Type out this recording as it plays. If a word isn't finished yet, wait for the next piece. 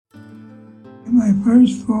My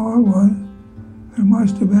first thought was there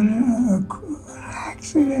must have been an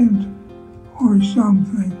accident or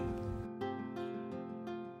something.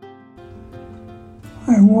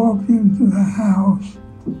 I walked into the house,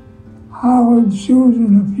 hollered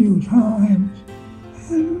Susan a few times,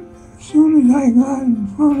 and as soon as I got in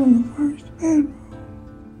front of the first bedroom,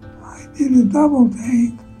 I did a double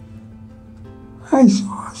take. I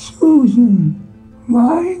saw Susan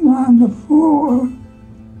lying on the floor.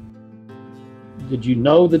 Did you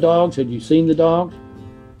know the dogs? Had you seen the dogs?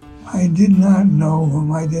 I did not know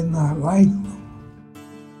them. I did not like them.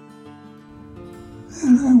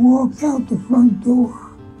 And I walked out the front door,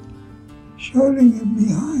 shutting it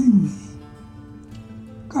behind me,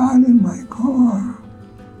 got in my car,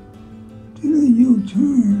 did a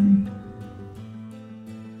U-turn.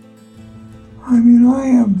 I mean, I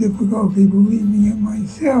have difficulty believing it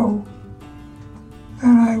myself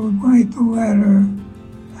that I would write the letter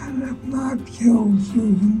and have not killed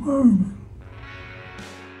Susan Berman.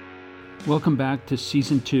 Welcome back to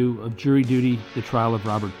Season 2 of Jury Duty, The Trial of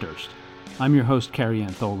Robert Durst. I'm your host, Carrie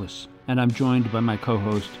Antholis, and I'm joined by my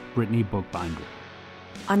co-host, Brittany Bookbinder.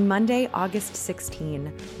 On Monday, August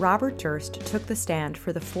 16, Robert Durst took the stand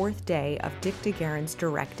for the fourth day of Dick DeGuerin's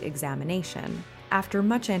direct examination. After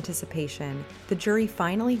much anticipation, the jury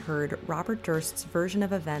finally heard Robert Durst's version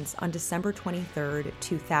of events on December 23,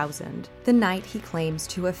 2000, the night he claims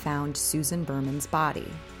to have found Susan Berman's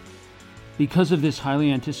body. Because of this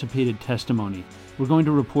highly anticipated testimony, we're going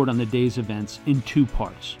to report on the day's events in two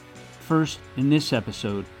parts. First, in this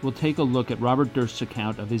episode, we'll take a look at Robert Durst's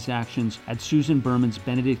account of his actions at Susan Berman's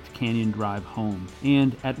Benedict Canyon Drive home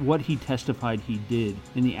and at what he testified he did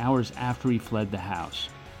in the hours after he fled the house.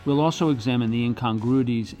 We'll also examine the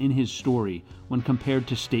incongruities in his story when compared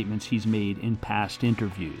to statements he's made in past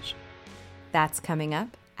interviews. That's coming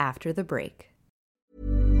up after the break.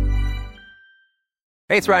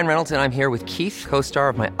 Hey, it's Ryan Reynolds, and I'm here with Keith, co-star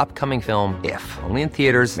of my upcoming film, If, only in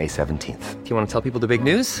theaters May 17th. Do you want to tell people the big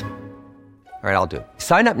news? All right, I'll do it.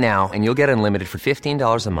 Sign up now and you'll get unlimited for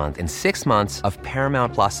 $15 a month and 6 months of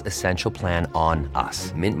Paramount Plus Essential Plan on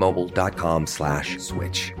us.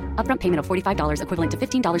 MintMobile.com/switch. Upfront payment of $45 equivalent to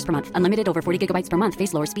 $15 per month. Unlimited over 40 gigabytes per month.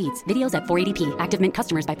 Face lower speeds. Videos at 480p. Active Mint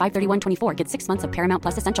customers by 531.24 get 6 months of Paramount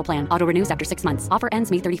Plus Essential Plan. Auto renews after 6 months. Offer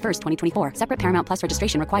ends May 31st, 2024. Separate Paramount Plus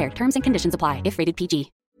registration required. Terms and conditions apply if rated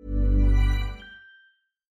PG.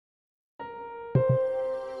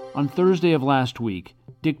 On Thursday of last week,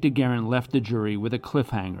 Dick DeGuerin left the jury with a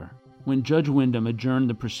cliffhanger. When Judge Wyndham adjourned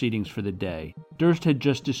the proceedings for the day, Durst had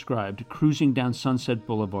just described cruising down Sunset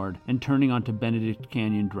Boulevard and turning onto Benedict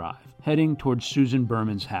Canyon Drive, heading towards Susan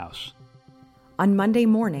Berman's house. On Monday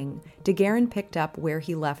morning, DeGuerin picked up where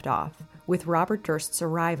he left off, with Robert Durst's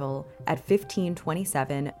arrival at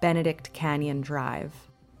 1527 Benedict Canyon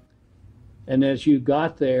Drive. And as you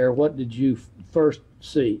got there, what did you first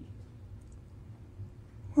see?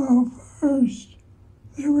 Well, first,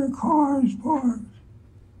 there were cars parked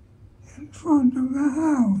in front of the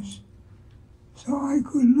house, so I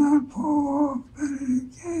could not pull off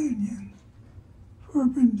Benedict Canyon,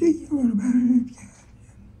 perpendicular to Benedict Canyon.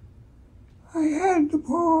 I had to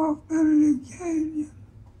pull off Benedict Canyon,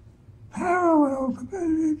 parallel to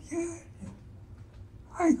Benedict Canyon.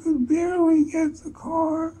 I could barely get the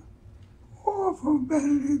car off of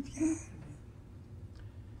Benedict Canyon.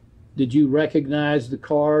 Did you recognize the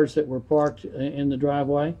cars that were parked in the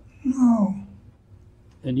driveway? No.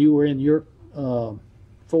 And you were in your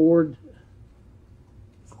Ford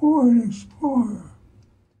Explorer.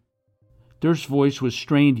 Durst's voice was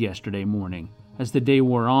strained yesterday morning. As the day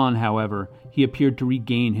wore on, however, he appeared to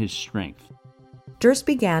regain his strength. Durst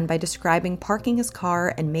began by describing parking his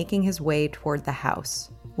car and making his way toward the house.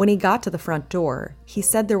 When he got to the front door, he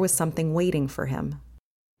said there was something waiting for him.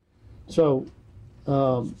 So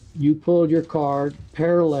you pulled your car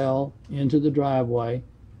parallel into the driveway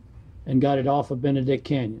and got it off of Benedict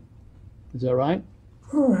Canyon. Is that right?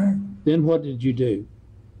 Correct. Then what did you do?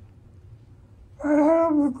 Got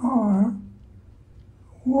out of the car,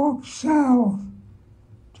 walked south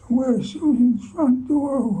to where Susan's front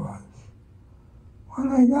door was. When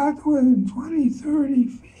I got to within 20, 30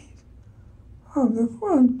 feet of the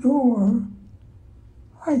front door,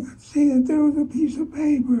 I could see that there was a piece of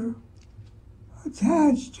paper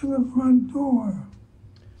attached to the front door.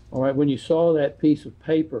 All right, when you saw that piece of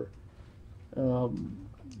paper,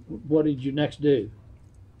 what did you next do?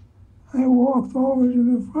 I walked over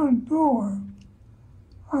to the front door.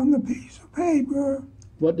 On the piece of paper,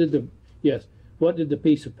 What did the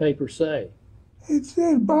piece of paper say? it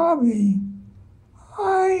said, "Bobby,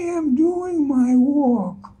 I am doing my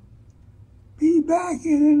walk. Be back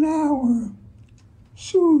in an hour.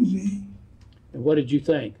 Susie." And what did you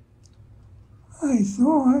think? I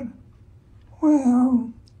thought,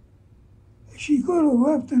 well, she could have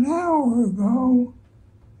left an hour ago,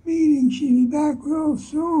 meaning she'd be back real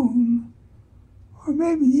soon, or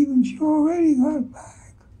maybe even she already got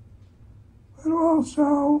back. But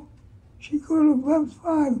also, she could have left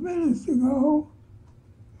 5 minutes ago,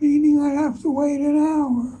 meaning I'd have to wait an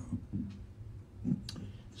hour.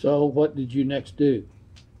 So what did you next do?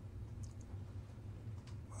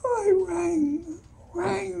 I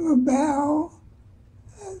rang the bell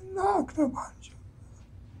and knocked a bunch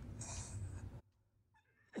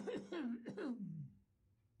of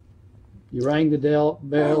You rang the bell.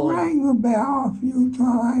 I rang the bell a few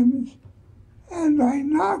times, and I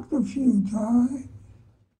knocked a few times.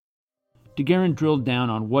 DeGuerin drilled down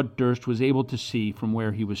on what Durst was able to see from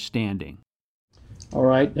where he was standing. All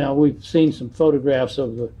right. Now we've seen some photographs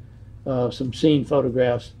of some scene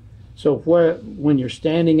photographs. So when you're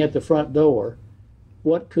standing at the front door,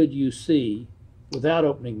 what could you see without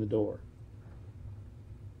opening the door?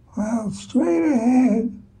 Well, straight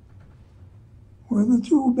ahead were the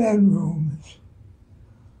 2 bedrooms.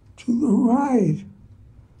 To the right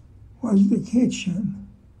was the kitchen,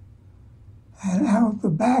 and out the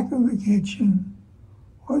back of the kitchen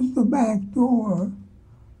was the back door,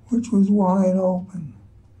 which was wide open.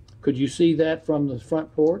 Could you see that from the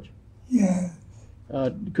front porch? Yes.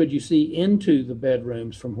 Could you see into the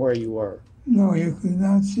bedrooms from where you were? No, you could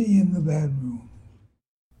not see in the bedroom.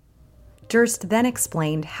 Durst then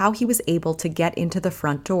explained how he was able to get into the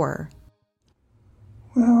front door.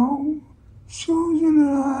 Well, Susan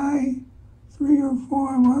and I, 3 or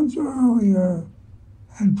 4 months earlier,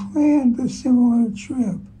 had planned a similar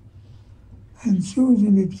trip, and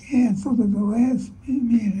Susan had canceled at the last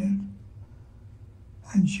minute,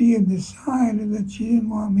 and she had decided that she didn't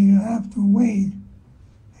want me to have to wait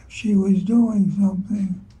if she was doing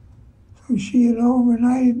something, so she had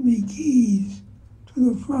overnighted me keys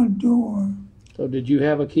to the front door. So did you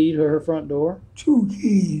have a key to her front door? 2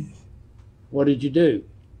 keys. What did you do?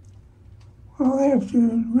 Well, after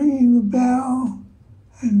ringing the bell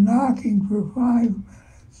and knocking for 5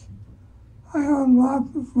 minutes, I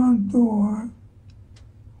unlocked the front door,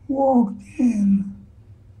 walked in,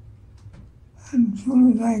 and as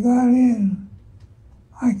soon as I got in,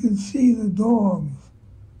 I could see the dogs.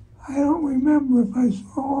 I don't remember if I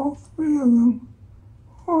saw all 3 of them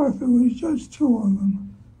or if it was just 2 of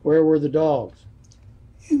them. Where were the dogs?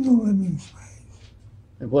 In the living space.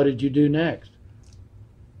 And what did you do next?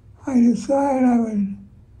 I decided I would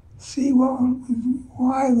see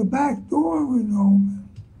why the back door was open.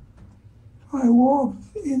 So I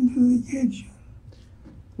walked into the kitchen.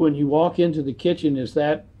 When you walk into the kitchen, is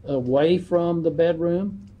that away from the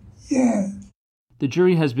bedroom? Yes. The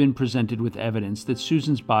jury has been presented with evidence that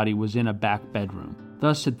Susan's body was in a back bedroom.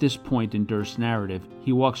 Thus, at this point in Durst's narrative,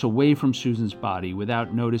 he walks away from Susan's body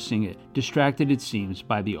without noticing it, distracted, it seems,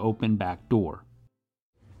 by the open back door.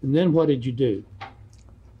 And then what did you do?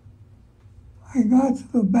 I got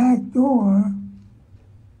to the back door,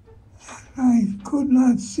 and I could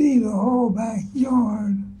not see the whole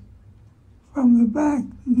backyard from the back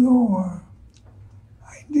door.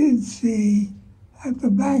 I did see that the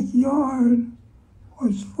backyard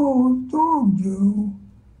was full of dog dew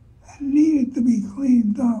and needed to be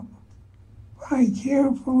cleaned up. But I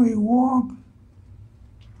carefully walked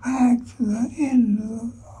back to the end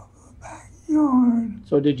of the backyard.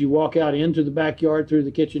 So did you walk out into the backyard through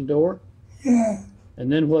the kitchen door? Yes.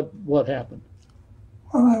 And then what happened?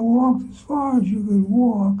 Well, I walked as far as you could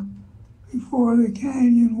walk before the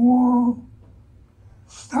canyon wall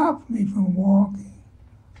stopped me from walking.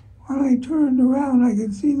 When I turned around, I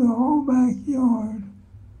could see the whole backyard,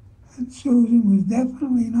 and Susan was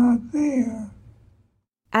definitely not there.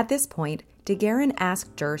 At this point, DeGuerin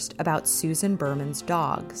asked Durst about Susan Berman's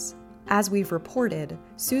dogs. As we've reported,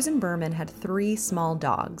 Susan Berman had 3 small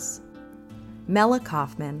dogs. Mela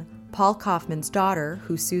Kaufman, Paul Kaufman's daughter,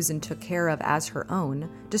 who Susan took care of as her own,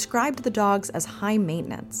 described the dogs as high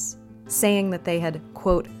maintenance, saying that they had,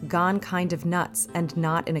 quote, gone kind of nuts and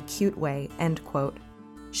not in a cute way, end quote.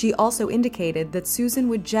 She also indicated that Susan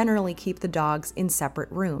would generally keep the dogs in separate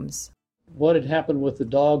rooms. What had happened with the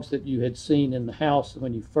dogs that you had seen in the house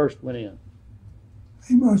when you first went in?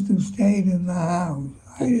 They must have stayed in the house.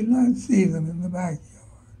 I did not see them in the backyard.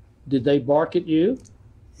 Did they bark at you?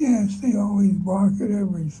 Yes, they always bark at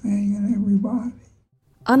everything and everybody.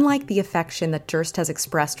 Unlike the affection that Durst has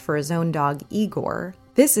expressed for his own dog, Igor,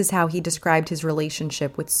 this is how he described his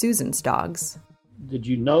relationship with Susan's dogs. Did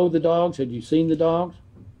you know the dogs? Had you seen the dogs?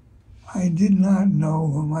 I did not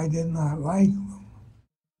know them. I did not like them.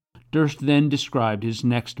 Durst then described his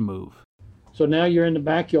next move. So now you're in the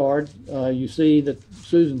backyard. You see that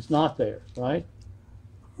Susan's not there, right?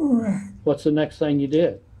 Correct. What's the next thing you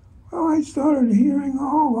did? Well, I started hearing a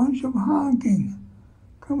whole bunch of honking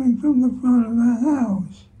coming from the front of the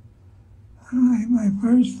house. And my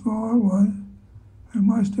first thought was there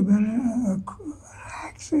must have been an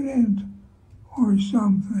accident or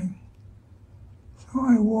something. So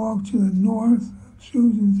I walked to the north of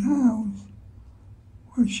Susan's house,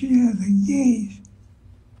 where she has a gate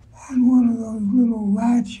and one of those little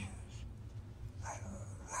latches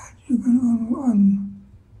that you can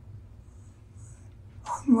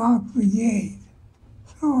unlock the gate.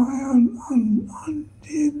 So I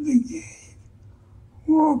undid the gate,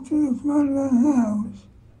 walked to the front of the house,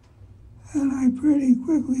 and I pretty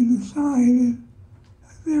quickly decided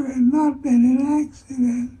that there had not been an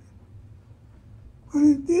accident. But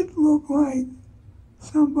it did look like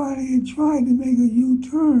somebody had tried to make a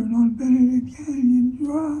U-turn on Benedict Canyon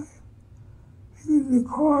Drive, because the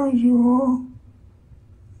cars are all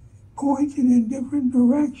pointed in different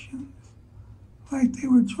directions, like they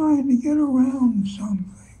were trying to get around something.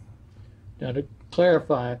 Now, to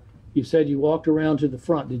clarify, you said you walked around to the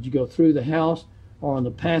front. Did you go through the house or on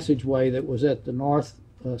the passageway that was at the north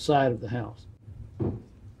side of the house?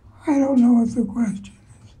 I don't know what the question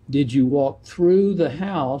is. Did you walk through the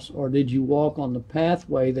house or did you walk on the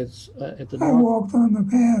pathway that's at the north? I walked on the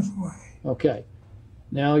pathway. Okay.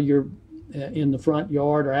 Now you're in the front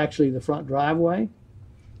yard, or actually the front driveway?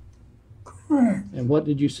 Correct. And what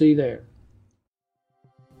did you see there?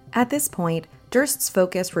 At this point, Durst's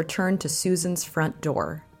focus returned to Susan's front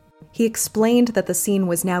door. He explained that the scene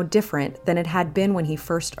was now different than it had been when he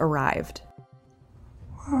first arrived.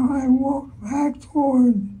 Well, I walked back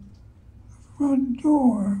toward the front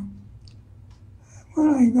door. When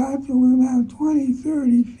I got to about 20,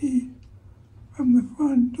 30 feet from the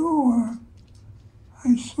front door,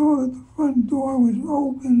 I saw that the front door was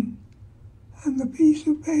open and the piece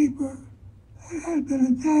of paper that had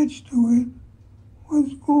been attached to it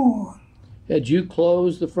was gone. Had you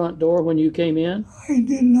closed the front door when you came in? I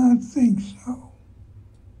did not think so.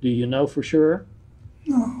 Do you know for sure?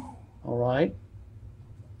 No. All right.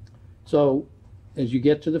 So as you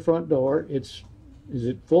get to the front door, is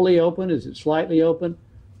it fully open? Is it slightly open?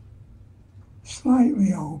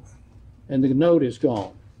 Slightly open. And the note is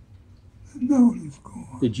gone. The note is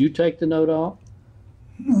gone. Did you take the note off?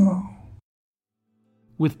 No.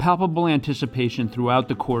 With palpable anticipation throughout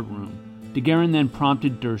the courtroom, DeGuerin then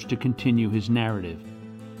prompted Durst to continue his narrative.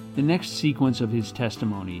 The next sequence of his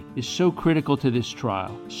testimony is so critical to this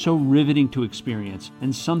trial, so riveting to experience,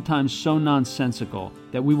 and sometimes so nonsensical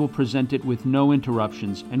that we will present it with no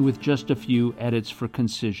interruptions and with just a few edits for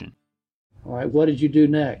concision. All right, what did you do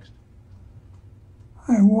next?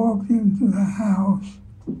 I walked into the house,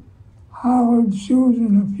 hollered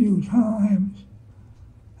Susan a few times,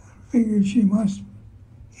 and figured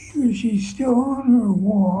either she's still on her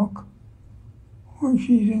walk or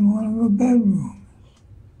she's in one of the bedrooms.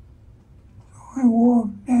 So I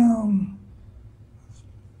walked down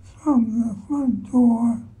from the front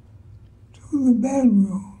door to the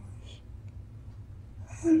bedrooms.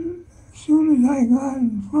 And as soon as I got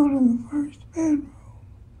in front of the first bedroom,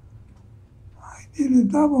 I did a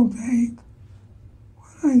double take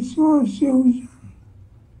when I saw Susan.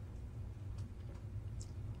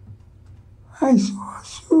 I saw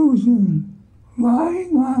Susan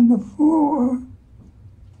lying on the floor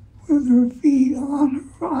with her feet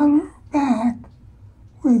on her back,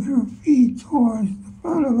 with her feet towards the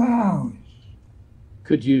front of the house.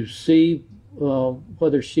 Could you see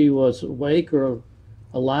whether she was awake or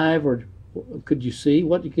alive, or could you see?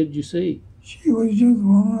 What could you see? She was just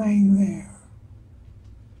lying there.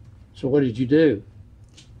 So what did you do?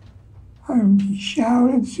 I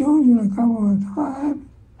shouted Susan a couple of times,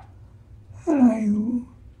 and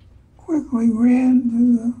I quickly ran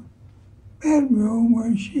to the bedroom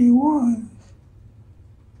where she was.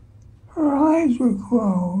 Her eyes were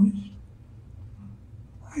closed.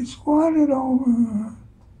 I squatted over her,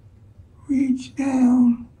 reached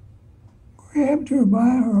down, grabbed her by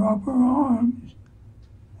her upper arms,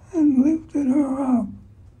 and lifted her up.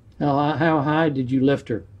 How high did you lift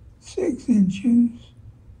her? 6 inches.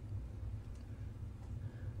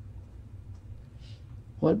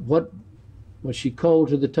 What was she cold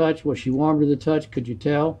to the touch? Was she warm to the touch? Could you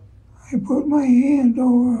tell? I put my hand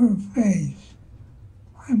over her face.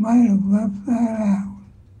 I might have left that out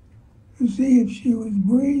to see if she was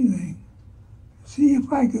breathing, to see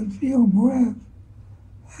if I could feel breath,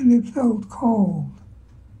 and it felt cold.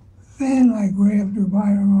 Then I grabbed her by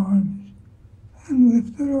her arms and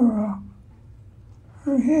lifted her up.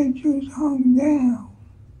 Her head just hung down,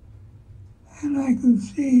 and I could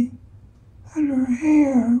see and her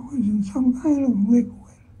hair was in some kind of liquid.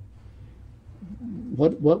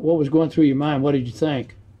 What was going through your mind? What did you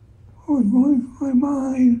think? What was going through my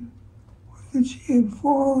mind was that she had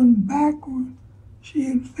fallen backward. She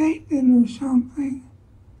had fainted or something,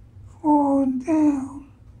 fallen down,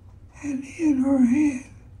 and hit her head.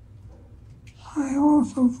 I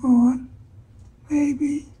also thought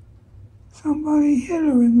maybe somebody hit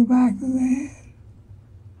her in the back of the head.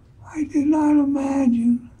 I did not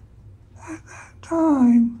imagine at that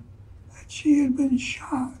time that she had been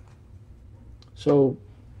shot. So,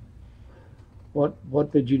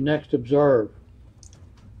 what did you next observe?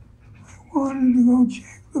 I wanted to go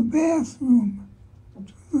check the bathroom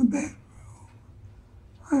to the bedroom.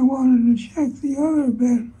 I wanted to check the other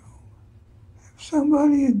bedroom. If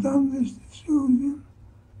somebody had done this to Susan,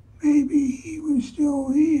 maybe he was still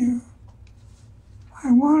here.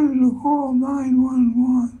 I wanted to call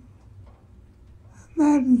 911. And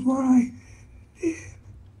that is what I did.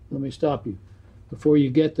 Let me stop you. Before you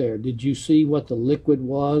get there, did you see what the liquid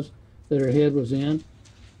was that her head was in?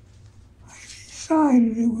 I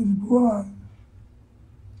decided it was blood.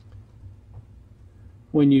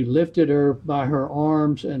 When you lifted her by her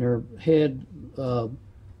arms and her head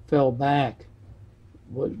fell back,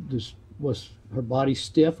 was her body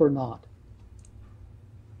stiff or not?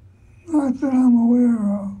 Not that I'm aware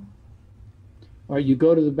of. All right, you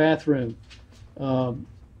go to the bathroom, and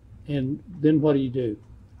then what do?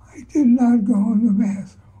 I did not go in the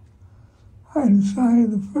bathroom. I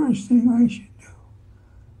decided the first thing I should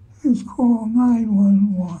do is call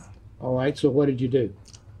 911. All right, so what did you do?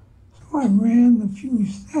 So I ran the few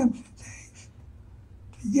steps it takes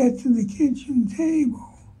to get to the kitchen table.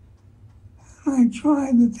 And I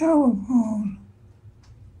tried the telephone,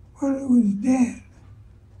 but it was dead.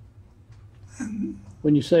 And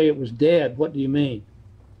When you say it was dead, what do you mean?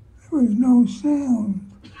 there was no sound.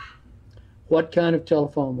 What kind of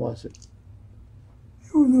telephone was it?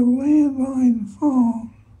 It was a landline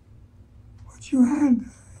phone, but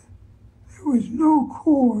there was no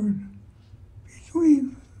cord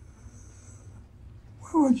between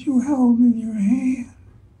what you held in your hand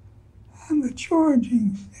and the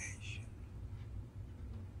charging station.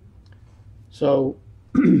 So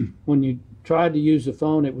when you tried to use the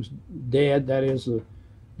phone, it was dead. That is,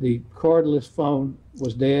 the cordless phone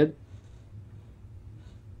was dead.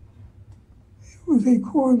 It was a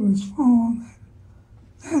cordless phone.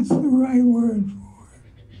 That's the right word for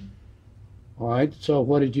it. All right, so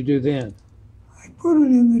what did you do then? I put it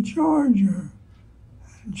in the charger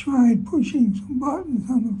and tried pushing some buttons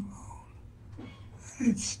on the phone, and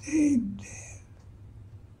it stayed dead.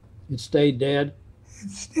 It stayed dead?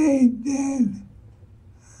 It stayed dead. And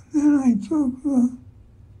then I took the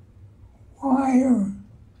wire,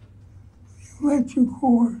 the electric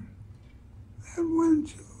cord that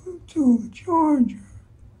went to the charger,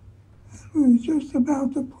 and was just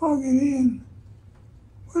about to plug it in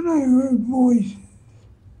when I heard voices.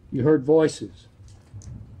 You heard voices.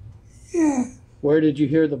 Yes, Where did you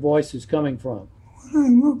hear the voices coming from? when I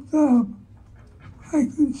looked up, I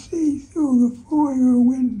could see through the foyer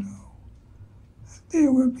window that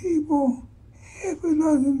there were people, half a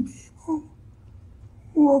dozen people,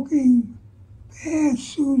 walking past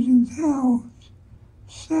Susan's house,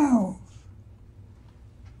 south.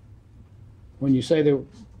 When you say there were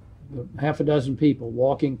half a dozen people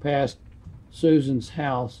walking past Susan's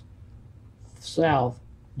house south,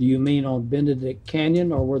 do you mean on Benedict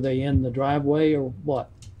Canyon, or were they in the driveway, or what?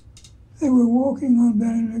 They were walking on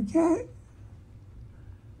Benedict Canyon.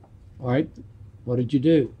 All right, what did you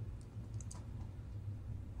do?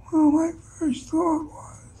 Well, my first thought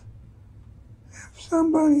was, if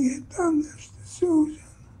somebody had done this to Susan,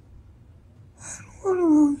 and one of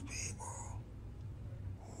those people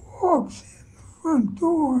walks in the front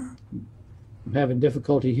door, I'm having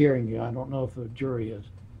difficulty hearing you. I don't know if the jury is.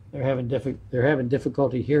 They're having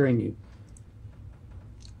difficulty hearing you.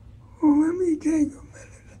 well, let me take a minute.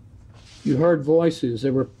 You heard voices.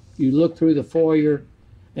 You looked through the foyer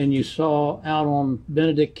and you saw out on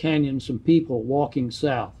Benedict Canyon some people walking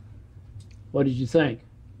south. What did you think?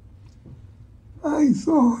 I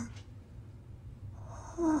thought,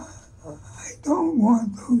 I don't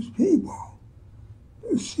want those people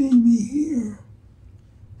to see me here,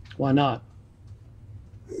 Why not?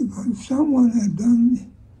 because someone had done it.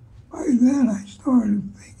 By then I started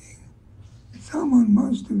thinking, someone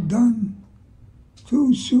must have done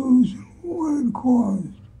to Susan what had caused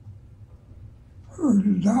her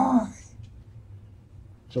to die.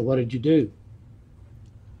 So what did you do?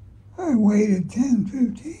 I waited 10,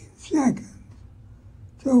 15 seconds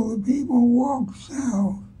till the people walked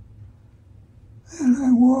south, and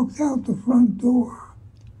I walked out the front door,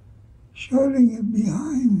 shutting it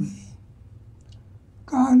behind me,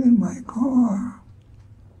 got in my car,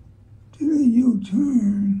 did a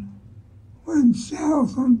U-turn, went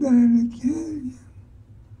south on Benedict Canyon,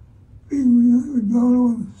 figuring I would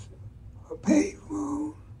go to a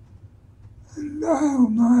payphone and dial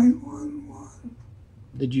 911.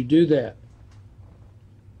 Did you do that?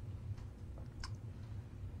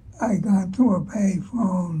 I got to a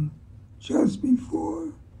payphone just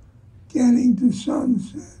before getting to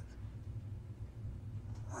Sunset.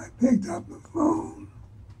 I picked up the phone,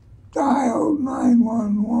 dialed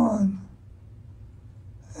 911,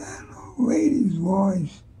 and a lady's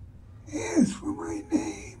voice asked for my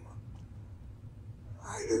name.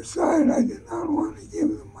 I decided I did not want to give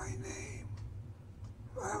them my name.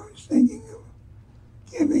 I was thinking of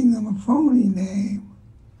giving them a phony name.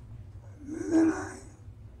 Then I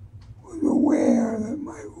was aware that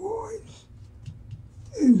my voice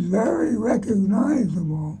is very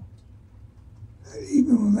recognizable, that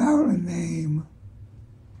even without a name,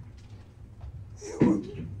 it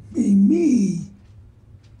would be me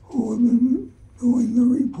who would be doing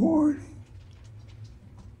the reporting.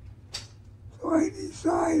 So I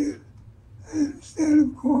decided that instead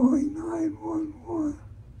of calling 911,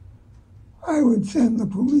 I would send the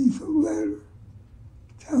police a letter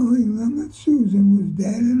telling them that Susan was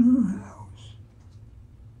dead in her house.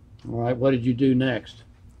 All right, what did you do next?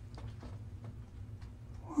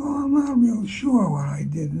 Well, I'm not real sure what I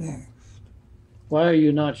did next. Why are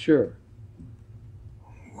you not sure?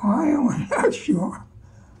 Why am I not sure?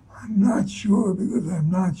 I'm not sure because I'm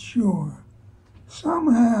not sure.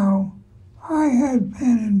 Somehow, I had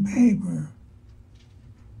pen and paper.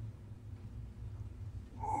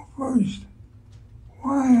 Well, first,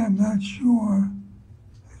 why I'm not sure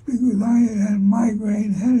is because I had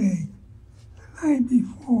migraine headache the night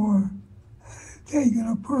before and had taken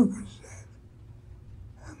a Percocet.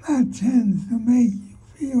 And that tends to make you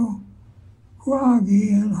feel groggy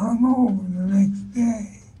and hungover the next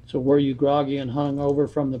day. So were you groggy and hungover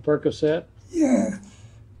from the Percocet? Yes,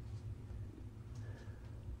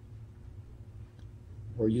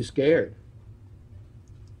 Were you scared?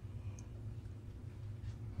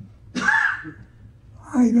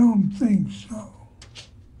 I don't think so.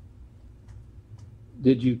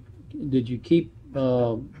 Did you keep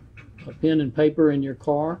a pen and paper in your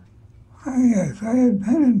car? Yes, I had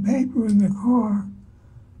pen and paper in the car,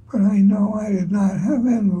 but I know I did not have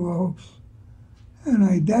envelopes, and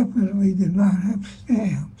I definitely did not have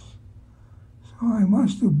stamps. So I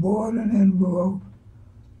must have bought an envelope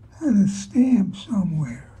and a stamp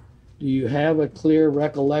somewhere. Do you have a clear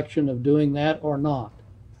recollection of doing that or not?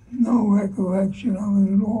 No recollection of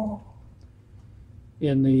it at all.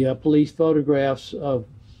 In the police photographs of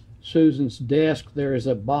Susan's desk, there is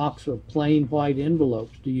a box of plain white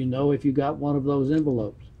envelopes. Do you know if you got one of those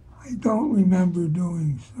envelopes? I don't remember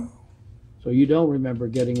doing so. So you don't remember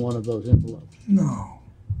getting one of those envelopes? No,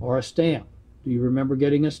 Or a stamp? Do you remember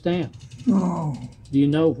getting a stamp? no, Do you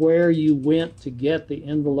know where you went to get the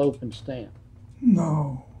envelope and stamp?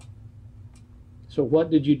 no. So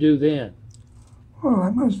what did you do then? Well, I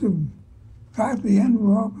must have got the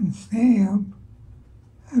envelope and stamp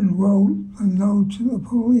and wrote a note to the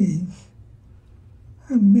police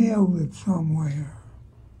and mailed it somewhere.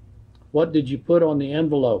 What did you put on the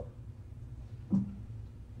envelope?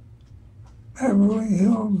 Beverly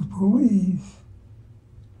Hills Police.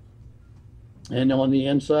 And on the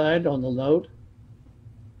inside, on the note?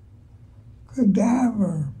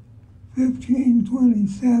 Cadaver,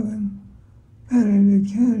 1527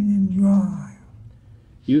 Benedict Canyon Drive.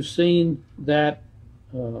 You've seen that,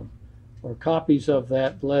 or copies of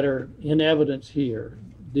that letter in evidence here.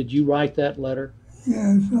 Did you write that letter?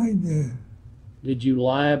 Yes, I did. Did you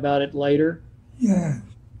lie about it later? Yes,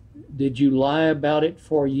 Did you lie about it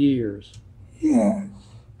for years? yes.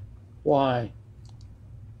 Why?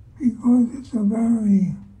 Because it's a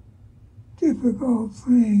very difficult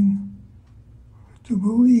thing to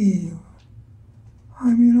believe.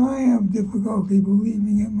 I mean, I have difficulty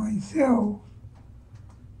believing it myself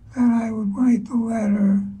that I would write the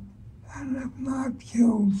letter and have not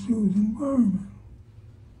killed Susan Berman.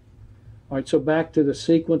 All right, so back to the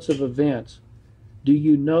sequence of events. Do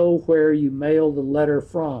you know where you mailed the letter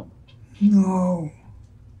from? No,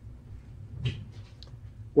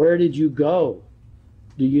 Where did you go?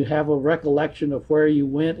 Do you have a recollection of where you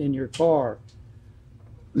went in your car?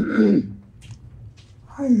 I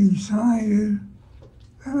decided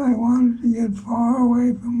that I wanted to get far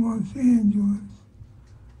away from Los Angeles.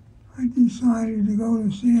 I decided to go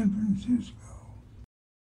to San Francisco.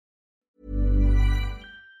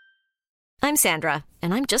 I'm Sandra,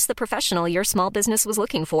 and I'm just the professional your small business was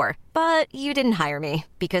looking for. But you didn't hire me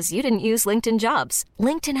because you didn't use LinkedIn Jobs.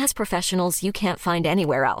 LinkedIn has professionals you can't find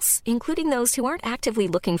anywhere else, including those who aren't actively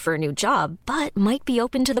looking for a new job, but might be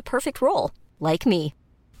open to the perfect role, like me.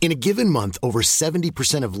 In a given month, over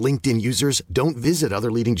 70% of LinkedIn users don't visit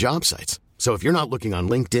other leading job sites. So if you're not looking on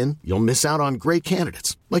LinkedIn, you'll miss out on great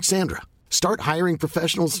candidates like Sandra. Start hiring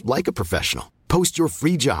professionals like a professional. Post your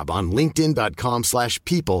free job on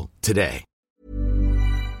linkedin.com/people today.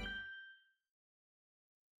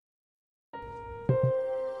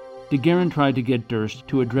 DeGuerin tried to get Durst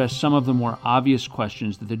to address some of the more obvious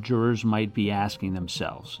questions that the jurors might be asking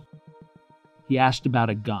themselves. He asked about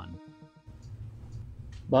a gun.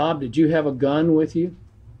 Bob, did you have a gun with you?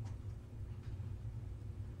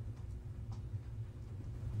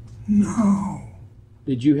 No,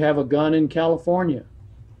 Did you have a gun in California?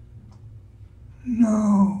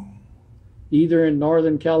 no, Either in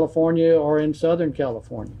Northern California or in Southern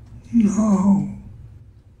California? no,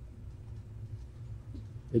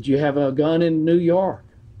 Did you have a gun in New York?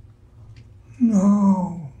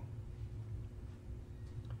 no,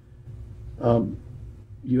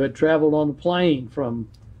 You had traveled on a plane from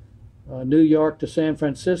New York to San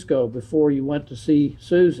Francisco before you went to see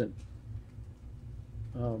Susan.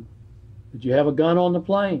 Did you have a gun on the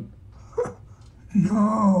plane?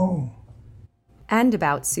 no. And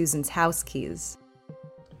about Susan's house keys.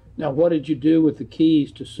 Now, what did you do with the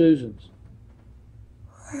keys to Susan's?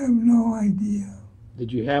 I have no idea.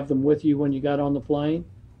 Did you have them with you when you got on the plane?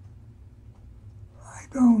 I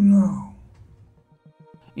don't know.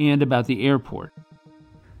 And about the airport.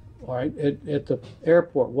 All right, at the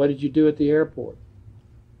airport, what did you do at the airport?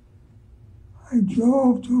 I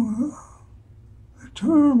drove to the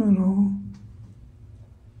terminal.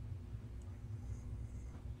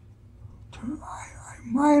 I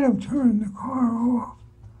might have turned the car off.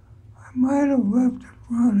 I might have left it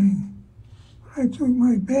running. But I took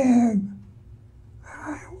my bag that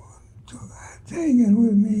I had taken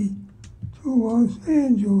with me to Los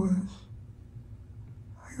Angeles.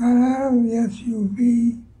 I got out of the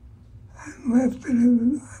SUV and left it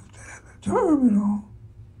at the terminal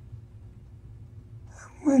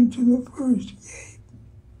and went to the first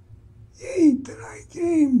gate that I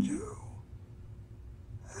came to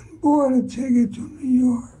and bought a ticket to New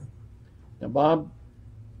York. Now, Bob,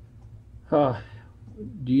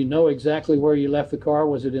 do you know exactly where you left the car?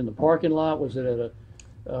 Was it in the parking lot? Was it at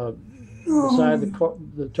beside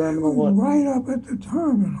the terminal? It was What? right up at the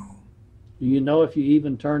terminal. Do you know if you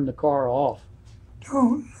even turned the car off?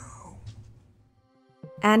 Don't know.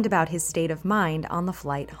 And about his state of mind on the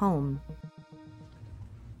flight home.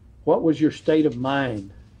 What was your state of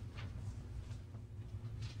mind?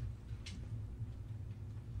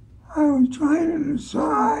 I was trying to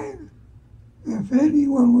decide if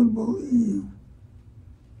anyone would believe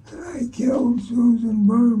that I killed Susan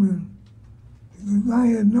Berman, because I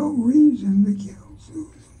had no reason to kill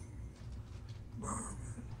Susan Berman.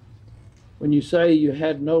 When you say you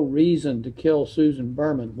had no reason to kill Susan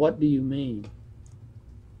Berman, what do you mean?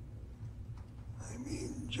 I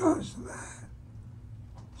mean, just that.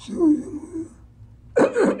 Susan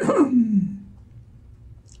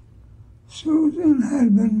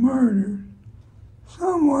had been murdered.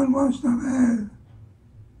 Someone must have had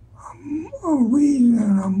a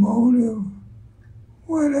reason, a motive,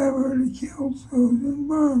 whatever, to kill Susan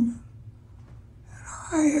Berman.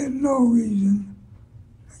 And I had no reason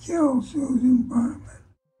to kill Susan Berman.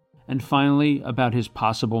 And finally, about his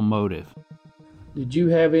possible motive. Did you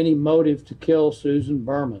have any motive to kill Susan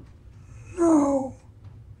Berman? No,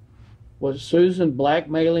 Was Susan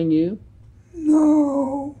blackmailing you?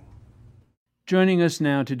 no. Joining us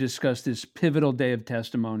now to discuss this pivotal day of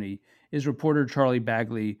testimony is reporter Charlie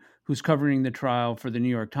Bagley, who's covering the trial for the New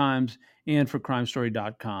York Times and for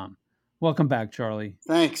crimestory.com. Welcome back, Charlie.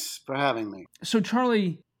 Thanks for having me. So,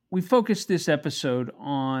 Charlie, we focused this episode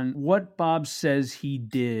on what Bob says he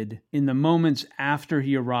did in the moments after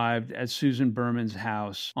he arrived at Susan Berman's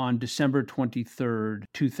house on December 23rd,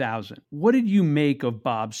 2000. What did you make of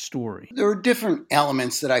Bob's story? There are different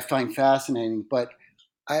elements that I find fascinating, but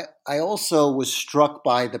I also was struck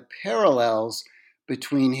by the parallels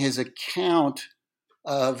between his account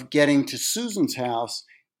of getting to Susan's house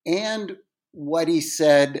and what he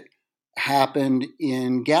said happened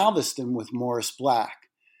in Galveston with Morris Black.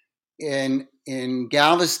 In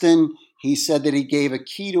Galveston, he said that he gave a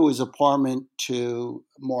key to his apartment to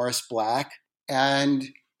Morris Black. And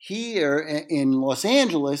here in Los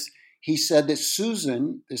Angeles, he said that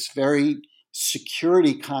Susan, this very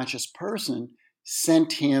security conscious person,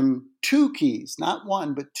 sent him 2 keys, not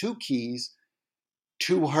 1, but 2 keys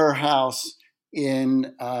to her house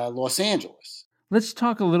in Los Angeles. Let's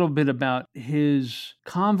talk a little bit about his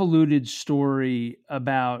convoluted story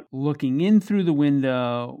about looking in through the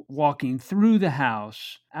window, walking through the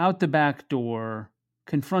house, out the back door,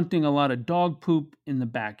 confronting a lot of dog poop in the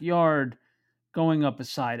backyard, going up a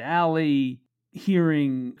side alley,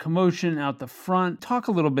 hearing commotion out the front. Talk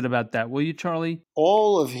a little bit about that, will you, Charlie?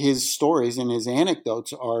 All of his stories and his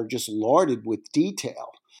anecdotes are just larded with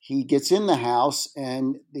detail. He gets in the house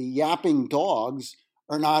and the yapping dogs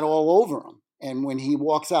are not all over him. And when he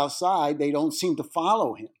walks outside, they don't seem to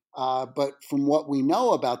follow him. But from what we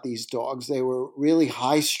know about these dogs, they were really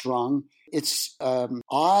high-strung. It's an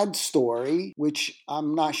odd story, which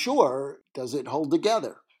I'm not sure, does it hold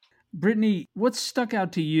together? Brittany, what stuck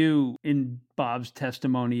out to you in Bob's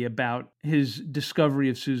testimony about his discovery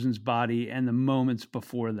of Susan's body and the moments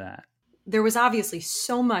before that? There was obviously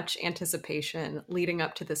so much anticipation leading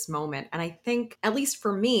up to this moment. And I think, at least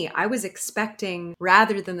for me, I was expecting,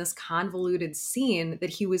 rather than this convoluted scene,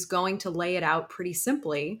 that he was going to lay it out pretty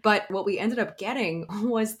simply. But what we ended up getting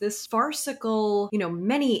was this farcical,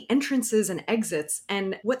 many entrances and exits.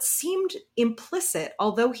 And what seemed implicit,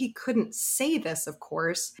 although he couldn't say this, of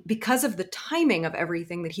course, because of the timing of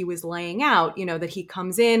everything that he was laying out, that he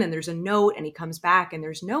comes in and there's a note and he comes back and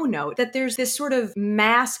there's no note, that there's this sort of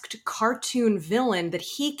masked cartoon villain that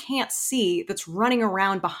he can't see that's running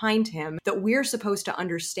around behind him, that we're supposed to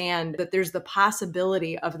understand that there's the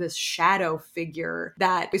possibility of this shadow figure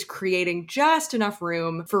that is creating just enough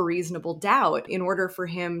room for reasonable doubt in order for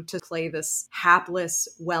him to play this hapless,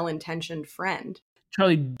 well-intentioned friend.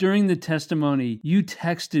 Charlie, during the testimony, you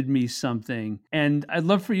texted me something, and I'd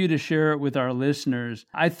love for you to share it with our listeners.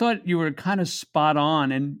 I thought you were kind of spot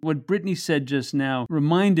on, and what Brittany said just now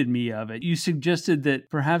reminded me of it. You suggested that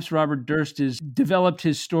perhaps Robert Durst has developed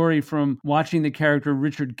his story from watching the character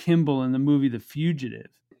Richard Kimball in the movie The Fugitive.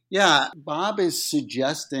 Yeah, Bob is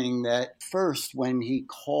suggesting that first, when he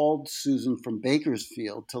called Susan from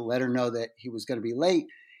Bakersfield to let her know that he was going to be late,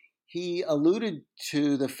 he alluded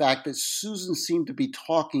to the fact that Susan seemed to be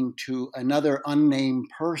talking to another unnamed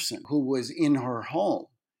person who was in her home.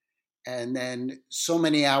 And then so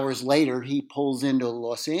many hours later, he pulls into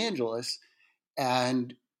Los Angeles,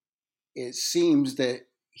 and it seems that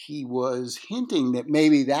he was hinting that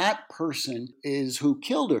maybe that person is who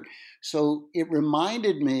killed her. So it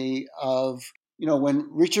reminded me of, when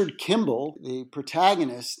Richard Kimball, the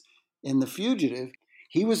protagonist in The Fugitive,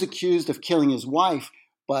 he was accused of killing his wife,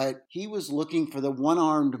 but he was looking for the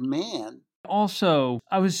one-armed man. Also,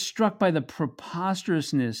 I was struck by the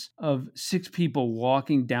preposterousness of 6 people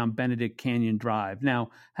walking down Benedict Canyon Drive. Now,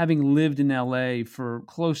 having lived in LA for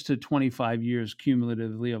close to 25 years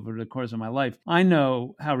cumulatively over the course of my life, I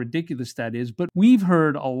know how ridiculous that is, but we've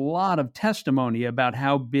heard a lot of testimony about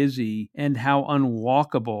how busy and how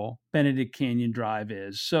unwalkable Benedict Canyon Drive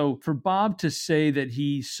is. So for Bob to say that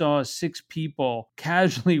he saw 6 people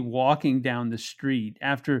casually walking down the street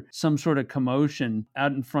after some sort of commotion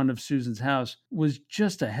out in front of Susan's house was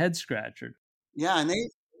just a head scratcher. Yeah, and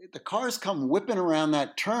the cars come whipping around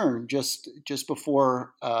that turn just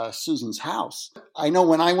before Susan's house. I know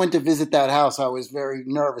when I went to visit that house, I was very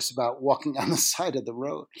nervous about walking on the side of the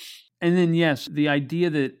road. And then, yes, the idea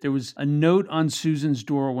that there was a note on Susan's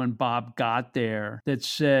door when Bob got there that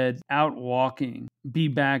said, "Out walking, be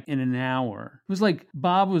back in an hour." It was like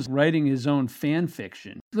Bob was writing his own fan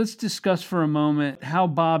fiction. Let's discuss for a moment how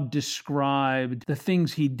Bob described the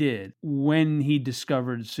things he did when he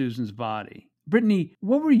discovered Susan's body. Brittany,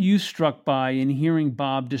 what were you struck by in hearing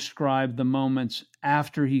Bob describe the moments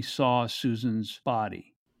after he saw Susan's body?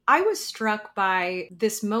 I was struck by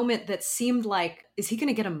this moment that seemed like, is he going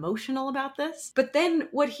to get emotional about this? But then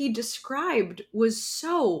what he described was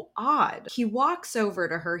so odd. He walks over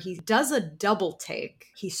to her, he does a double take,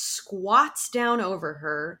 he squats down over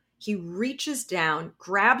her, he reaches down,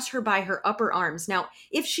 grabs her by her upper arms. Now,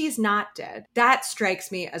 if she's not dead, that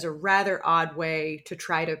strikes me as a rather odd way to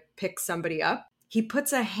try to pick somebody up. He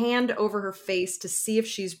puts a hand over her face to see if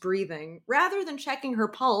she's breathing, rather than checking her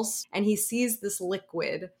pulse, and he sees this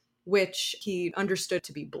liquid, which he understood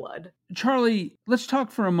to be blood. Charlie, let's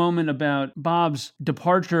talk for a moment about Bob's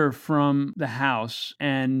departure from the house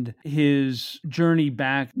and his journey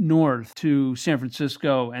back north to San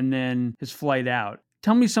Francisco and then his flight out.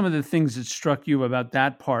 Tell me some of the things that struck you about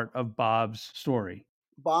that part of Bob's story.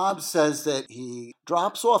 Bob says that he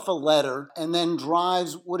drops off a letter and then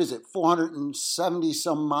drives, 470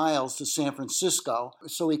 some miles to San Francisco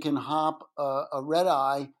so he can hop a red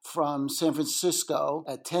eye from San Francisco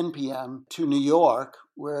at 10 p.m. to New York,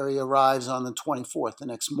 where he arrives on the 24th the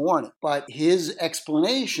next morning. But his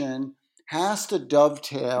explanation has to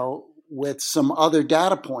dovetail with some other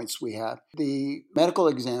data points we have. The medical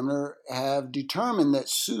examiner have determined that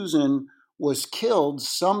Susan was killed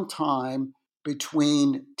sometime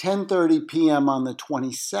between 10:30 p.m. on the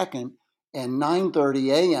 22nd and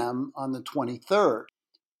 9:30 a.m. on the 23rd.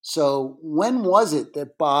 So when was it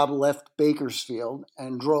that Bob left Bakersfield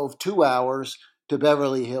and drove 2 hours to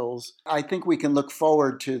Beverly Hills? I think we can look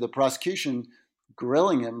forward to the prosecution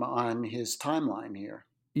grilling him on his timeline here.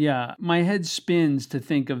 Yeah, my head spins to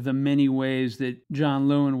think of the many ways that John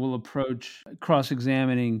Lewin will approach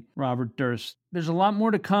cross-examining Robert Durst. There's a lot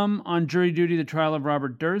more to come on Jury Duty, the trial of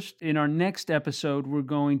Robert Durst. In our next episode, we're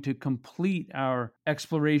going to complete our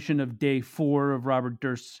exploration of day 4 of Robert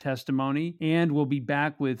Durst's testimony, and we'll be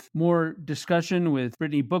back with more discussion with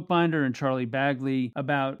Brittany Bookbinder and Charlie Bagley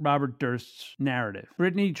about Robert Durst's narrative.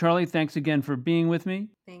 Brittany, Charlie, thanks again for being with me.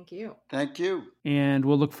 Thank you. Thank you. And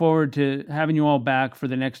we'll look forward to having you all back for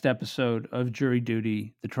the next episode of Jury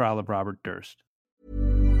Duty, the trial of Robert Durst.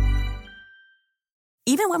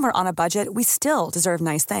 Even when we're on a budget, we still deserve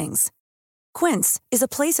nice things. Quince is a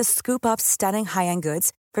place to scoop up stunning high-end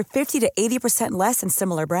goods for 50 to 80% less than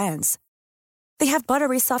similar brands. They have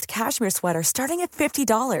buttery soft cashmere sweaters starting at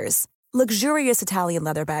 $50, luxurious Italian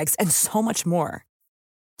leather bags, and so much more.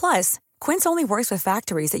 Plus, Quince only works with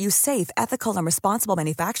factories that use safe, ethical, and responsible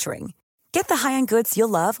manufacturing. Get the high-end goods you'll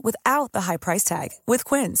love without the high price tag with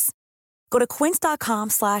Quince. Go to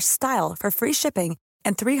quince.com/style for free shipping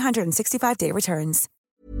and 365-day returns.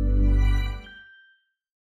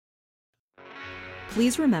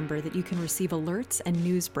 Please remember that you can receive alerts and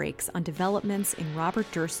news breaks on developments in Robert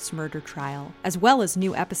Durst's murder trial, as well as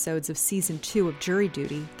new episodes of Season 2 of Jury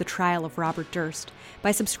Duty, the trial of Robert Durst,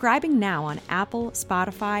 by subscribing now on Apple,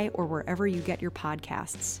 Spotify, or wherever you get your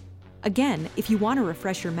podcasts. Again, if you want to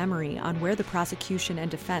refresh your memory on where the prosecution and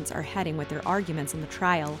defense are heading with their arguments in the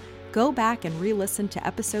trial, go back and re-listen to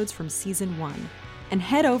episodes from Season 1. And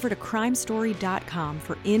head over to crimestory.com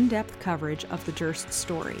for in-depth coverage of the Durst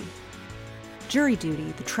story. Jury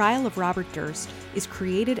Duty, the trial of Robert Durst, is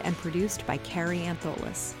created and produced by Carrie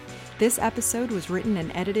Antholis. This episode was written and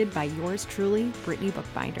edited by yours truly, Brittany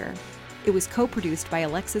Bookbinder. It was co-produced by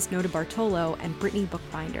Alexis Notarbartolo and Brittany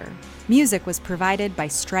Bookbinder. Music was provided by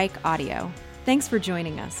Strike Audio. Thanks for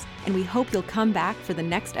joining us, and we hope you'll come back for the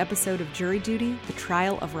next episode of Jury Duty, the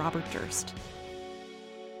trial of Robert Durst.